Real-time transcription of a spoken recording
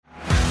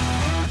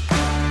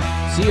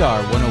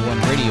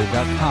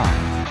CR101radio.com,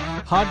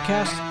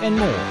 podcasts, and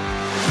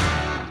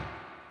more.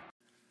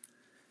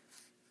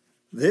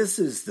 This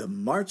is the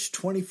March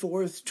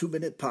 24th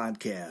 2-Minute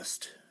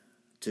Podcast.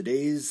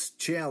 Today's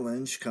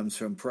challenge comes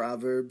from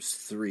Proverbs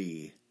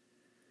 3.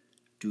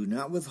 Do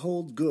not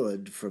withhold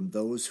good from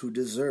those who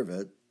deserve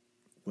it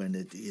when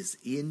it is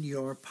in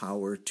your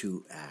power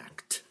to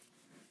act.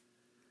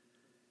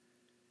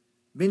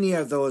 Many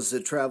are those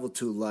that travel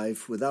to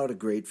life without a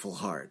grateful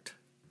heart.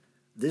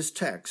 This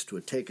text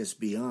would take us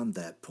beyond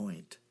that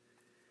point.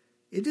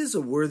 It is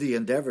a worthy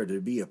endeavor to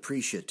be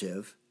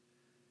appreciative.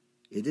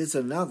 It is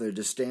another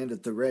to stand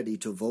at the ready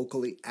to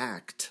vocally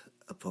act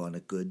upon a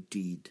good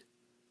deed.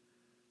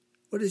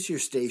 What is your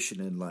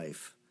station in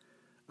life?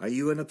 Are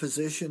you in a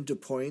position to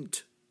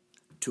point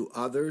to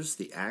others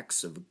the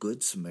acts of a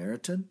good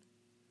Samaritan?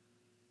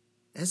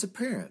 As a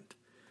parent,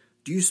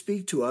 do you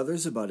speak to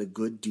others about a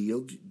good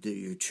deal that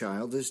your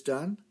child has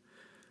done?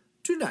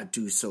 Do not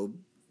do so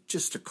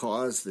just to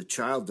cause the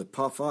child to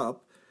puff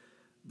up,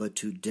 but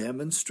to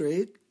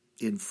demonstrate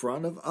in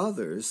front of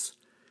others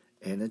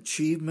an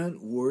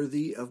achievement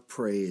worthy of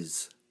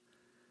praise.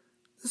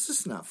 This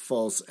is not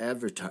false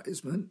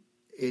advertisement,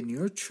 and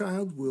your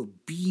child will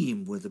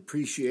beam with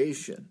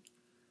appreciation.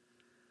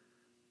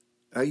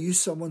 Are you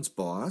someone's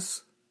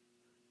boss,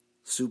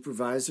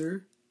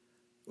 supervisor,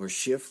 or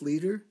shift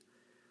leader?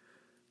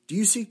 Do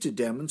you seek to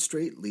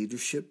demonstrate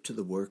leadership to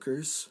the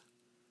workers?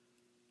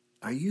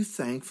 Are you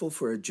thankful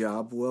for a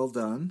job well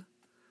done?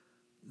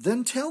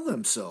 Then tell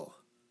them so.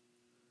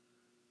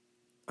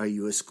 Are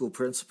you a school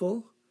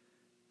principal?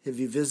 Have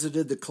you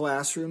visited the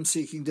classroom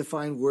seeking to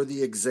find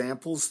worthy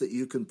examples that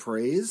you can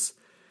praise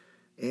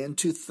and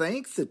to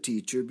thank the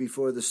teacher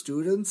before the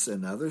students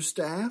and other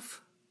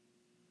staff?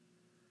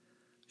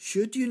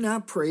 Should you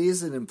not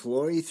praise an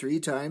employee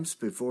 3 times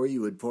before you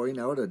would point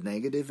out a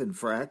negative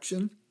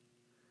infraction?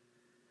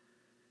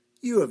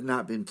 You have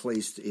not been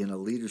placed in a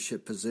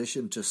leadership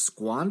position to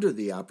squander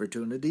the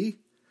opportunity.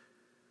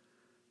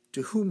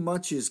 To whom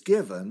much is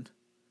given,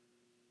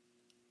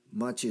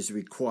 much is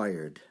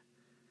required.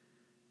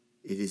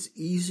 It is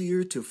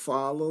easier to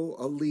follow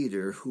a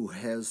leader who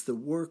has the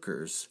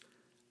workers'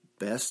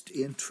 best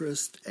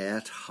interest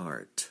at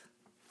heart.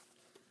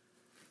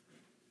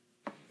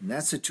 And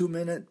that's a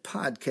 2-minute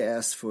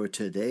podcast for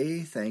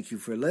today. Thank you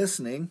for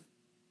listening.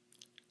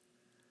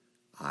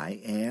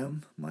 I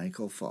am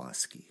Michael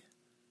Foskey.